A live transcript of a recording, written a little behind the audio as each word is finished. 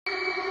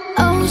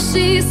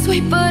she's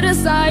sweet but a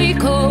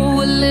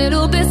psycho, a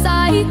little bit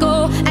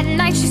psycho. At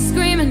night she's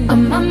screaming,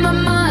 I'm on my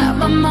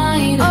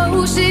mind.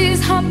 Oh,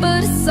 she's hot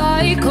but a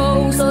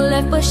psycho, so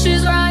left but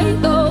she's right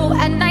though.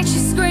 At night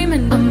she's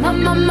screaming, I'm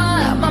on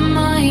my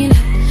mind.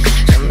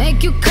 She'll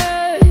make you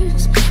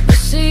curse, but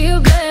she a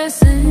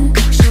blessing.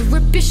 She'll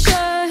rip your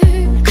shirt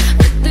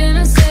within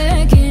a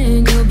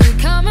second. You'll be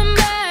coming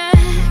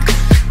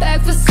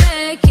back for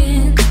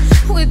seconds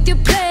with your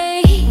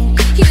play.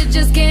 You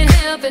just can't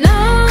help it,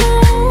 no,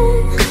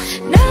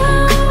 no.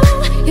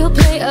 You'll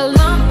play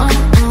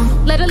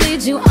along, let her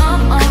lead you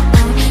on.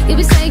 You'll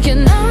be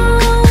saying no,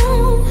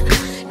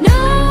 no,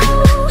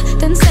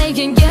 then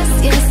saying yes,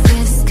 yes,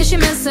 yes, cause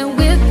you're messing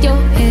with your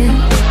head.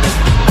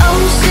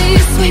 Oh,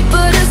 she's sweet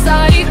but a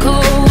psycho,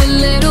 a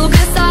little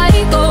bit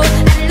psycho.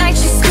 At night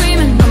she's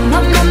screaming, I'm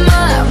on my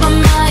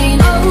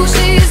mind. Oh,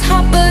 she's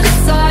hot but a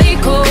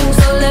psycho,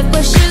 so left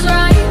but she's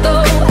right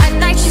though. At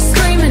night she's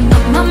screaming,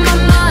 I'm on my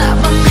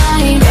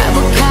mind. Grab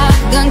a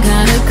gun,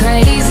 kinda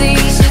crazy.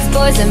 She's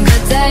poison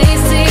but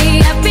tasty.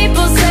 Yeah,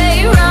 people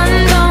say run,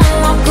 don't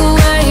walk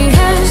away.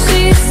 Yeah,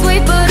 she's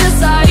sweet but a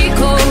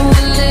psycho,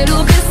 a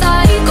little bit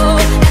psycho.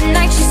 At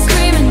night she's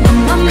screaming,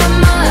 I'm on my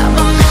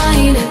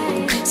mind.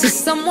 So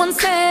someone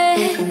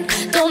said,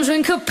 don't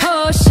drink her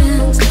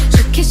potions.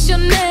 She'll kiss your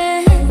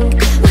neck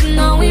with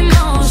no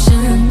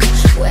emotion.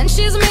 When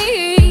she's me